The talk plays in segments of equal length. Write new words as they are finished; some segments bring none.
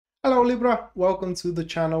Hello Libra, welcome to the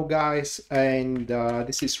channel guys, and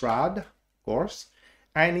this is Rad, of course.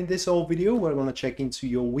 And in this whole video we're going to check into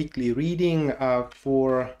your weekly reading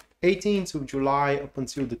for 18th of July up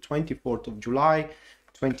until the 24th of July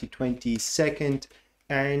 2022.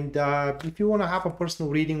 And if you want to have a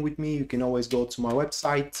personal reading with me, you can always go to my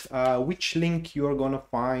website, which link you're going to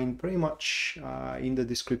find pretty much in the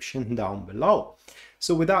description down below.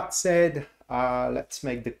 So with that said, let's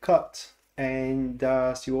make the cut and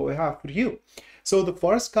see what we have for you. So the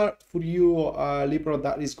first card for you, Libra,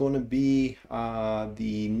 that is going to be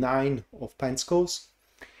the Nine of Pentacles,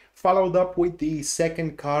 followed up with the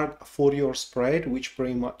second card for your spread, which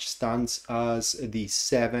pretty much stands as the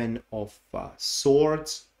Seven of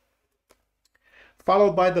Swords,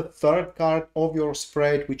 followed by the third card of your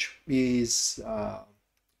spread, which is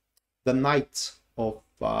the Knight of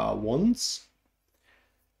Wands.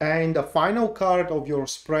 And the final card of your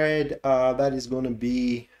spread, that is going to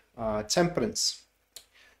be Temperance.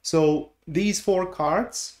 So these four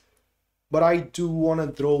cards, but I do want to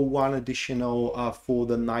draw one additional for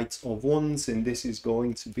the Knight of Wands, and this is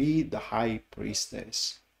going to be the High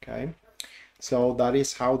Priestess. Okay, so that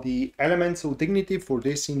is how the elemental dignity for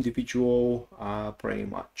this individual pretty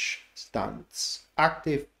much stands.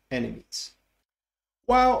 Active enemies.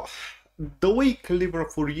 Well, the week, Libra,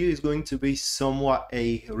 for you is going to be somewhat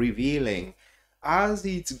revealing, as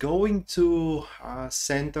it's going to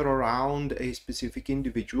center around a specific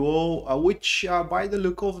individual, which by the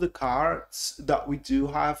look of the cards that we do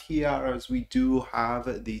have here, as we do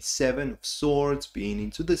have the Seven of Swords being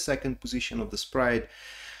into the second position of the spread,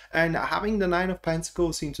 and having the Nine of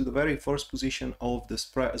Pentacles into the very first position of the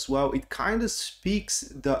spread as well, it kind of speaks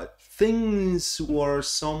that things were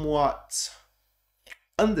somewhat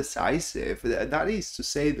undecisive, that is to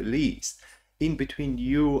say the least, in between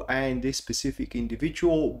you and this specific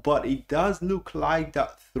individual. But it does look like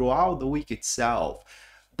that throughout the week itself,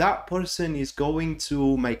 that person is going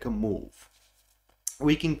to make a move.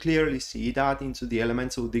 We can clearly see that into the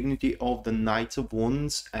elemental dignity of the Knight of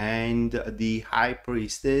Wands and the High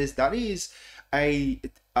Priestess. That is a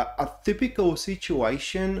typical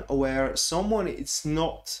situation where someone,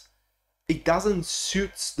 it doesn't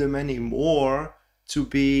suit them anymore to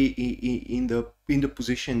be in the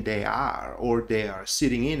position they are, or they are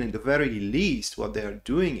sitting in. At the very least, what they are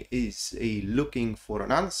doing is looking for an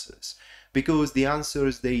answers, because the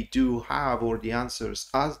answers they do have, or the answers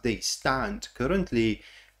as they stand currently,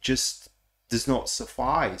 just does not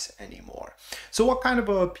suffice anymore. So what kind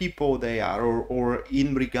of people they are, or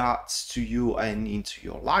in regards to you and into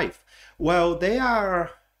your life? Well, they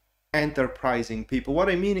are enterprising people. What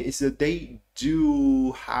I mean is that they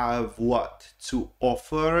do have what to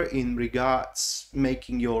offer in regards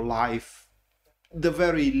making your life, the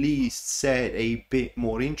very least said, a bit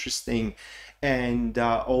more interesting and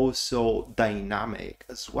also dynamic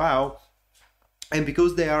as well. And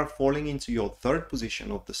because they are falling into your third position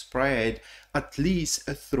of the spread, at least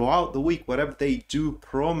throughout the week, whatever they do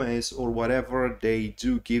promise or whatever they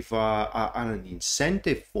do give an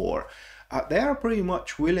incentive for, they are pretty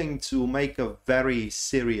much willing to make a very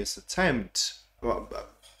serious attempt,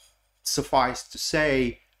 suffice to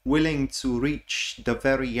say, willing to reach the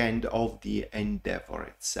very end of the endeavor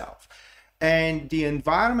itself. And the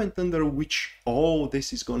environment under which all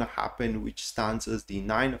this is going to happen, which stands as the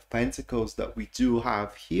Nine of Pentacles that we do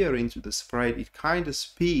have here into the spread, it kind of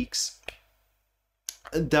speaks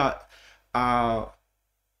that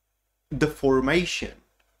the formation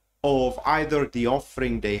of either the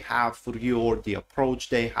offering they have for you, or the approach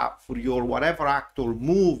they have for you, or whatever act or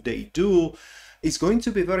move they do, is going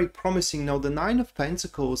to be very promising. Now, the Nine of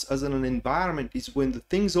Pentacles as an environment is when the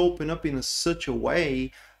things open up in such a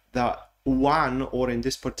way that one, or in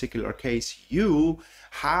this particular case you,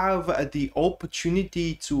 have the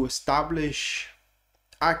opportunity to establish,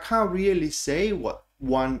 I can't really say what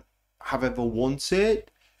one have ever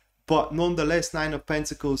wanted, but nonetheless, Nine of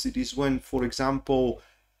Pentacles, it is when, for example,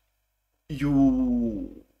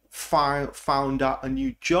 you found out a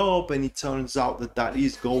new job, and it turns out that that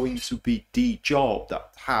is going to be the job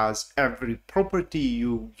that has every property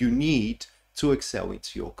you need to excel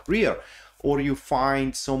into your career. Or you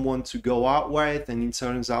find someone to go out with, and it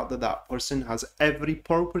turns out that that person has every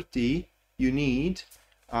property you need,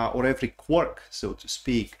 or every quirk, so to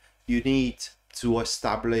speak, you need to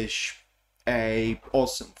establish a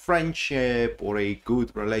awesome friendship or a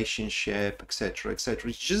good relationship, etc., etc.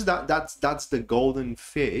 It's just that's the golden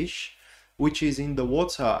fish which is in the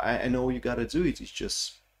water, and all you gotta do is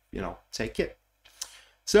just, you know, take it.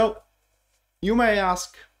 So you may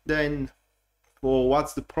ask then, well,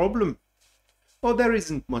 what's the problem? Well, there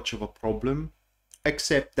isn't much of a problem.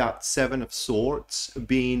 except that Seven of Swords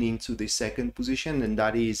being into the second position, and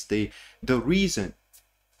that is the reason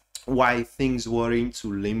why things were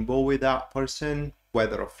into limbo with that person,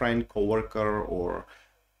 whether a friend, co-worker, or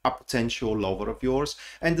a potential lover of yours.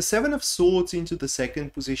 And the Seven of Swords into the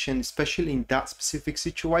second position, especially in that specific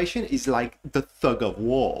situation, is like the tug of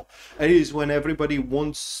war. It is when everybody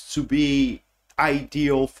wants to be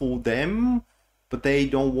ideal for them, but they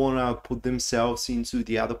don't want to put themselves into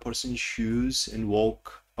the other person's shoes and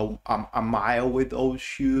walk a mile with those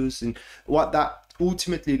shoes. And what that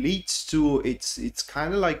ultimately leads to, it's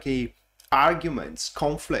kind of like a arguments,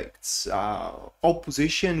 conflicts,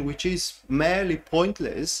 opposition, which is merely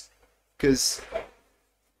pointless, because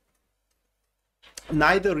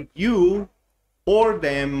neither you or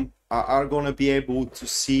them are going to be able to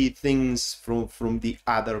see things from the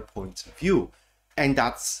other point of view, and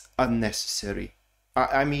that's unnecessary.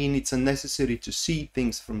 I mean, it's unnecessary to see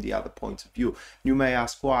things from the other point of view. You may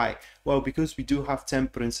ask why. Well, because we do have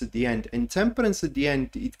Temperance at the end, and Temperance at the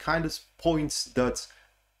end, it kind of points that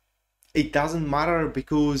it doesn't matter,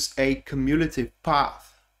 because a cumulative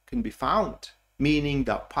path can be found, meaning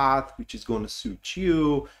that path which is going to suit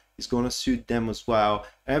you is going to suit them as well.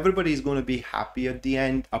 Everybody is going to be happy at the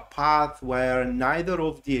end. A path where neither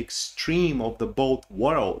of the extreme of the both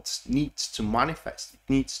worlds needs to manifest. It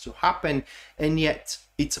needs to happen, and yet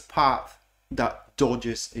it's a path that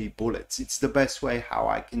dodges a bullet. It's the best way how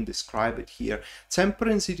I can describe it here.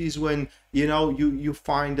 Temperance, it is when, you know, you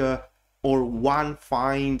find or one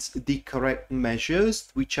finds the correct measures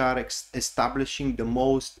which are establishing the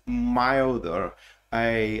most milder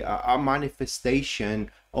a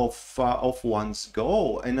manifestation of one's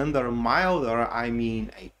goal. And under milder, I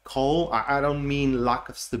mean a cold. I don't mean lack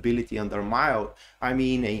of stability under mild. I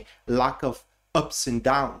mean a lack of ups and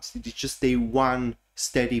downs. It's just a one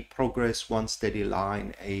steady progress, one steady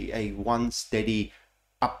line, a one steady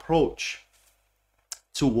approach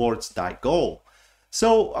towards that goal.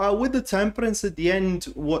 So with the Temperance at the end,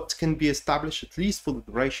 what can be established, at least for the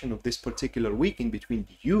duration of this particular week in between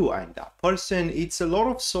you and that person, it's a lot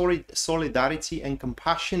of solidarity and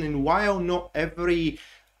compassion. And while not every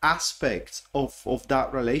aspect of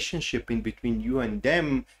that relationship in between you and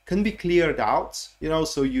them can be cleared out, you know,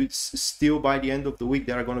 so you still, by the end of the week,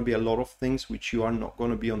 there are going to be a lot of things which you are not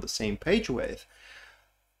going to be on the same page with.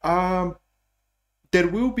 There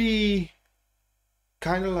will be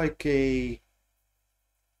kind of like a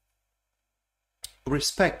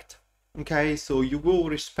respect. Okay, so you will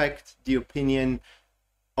respect the opinion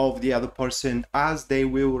of the other person as they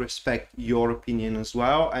will respect your opinion as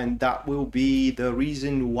well, and that will be the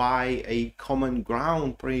reason why a common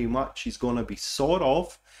ground pretty much is going to be sort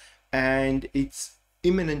of, and it's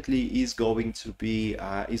imminently is going to be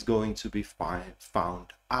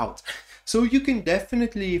found out. So you can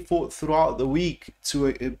definitely throughout the week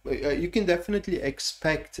you can definitely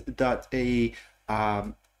expect that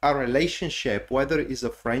a relationship, whether it is a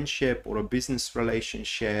friendship or a business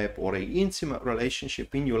relationship or an intimate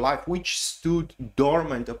relationship in your life, which stood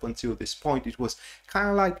dormant up until this point, it was kind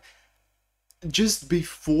of like just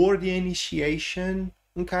before the initiation,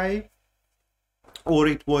 okay, or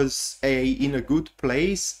it was in a good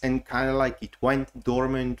place and kind of like it went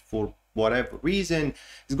dormant for whatever reason,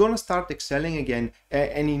 is going to start excelling again.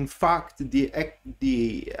 And in fact,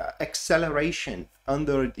 the acceleration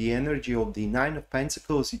under the energy of the Nine of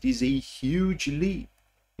Pentacles, it is a huge leap,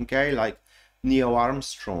 okay, like Neil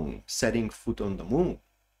Armstrong setting foot on the moon.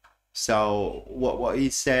 So what he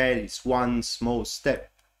said is one small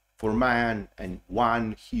step for man and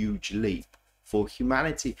one huge leap for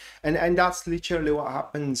humanity, and that's literally what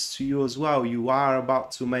happens to you as well. You are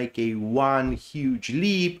about to make a one huge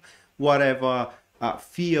leap, whatever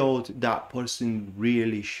field that person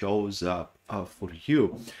really shows up for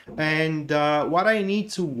you. And what I need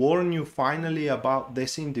to warn you finally about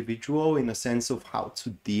this individual, in a sense of how to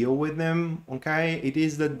deal with them, okay, it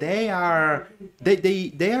is that they are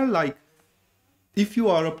like, if you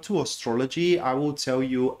are up to astrology, I will tell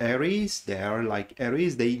you Aries, they are like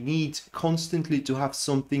Aries. They need constantly to have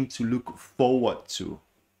something to look forward to,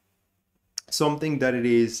 something that it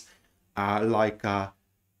is like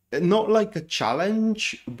not like a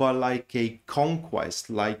challenge, but like a conquest,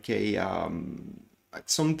 like a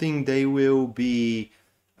something they will be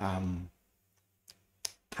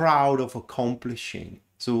proud of accomplishing.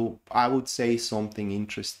 So I would say something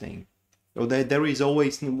interesting. So there is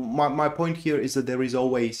always, my point here is that there is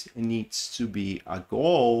always needs to be a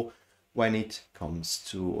goal when it comes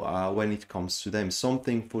to them,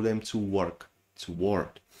 something for them to work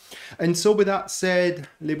toward. And so with that said,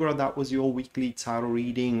 Libra, that was your weekly tarot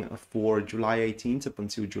reading for July 18th up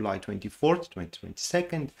until July 24th,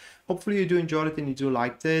 2022. Hopefully you do enjoy it and you do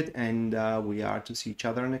liked it, and we are to see each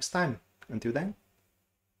other next time. Until then,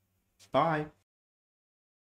 bye.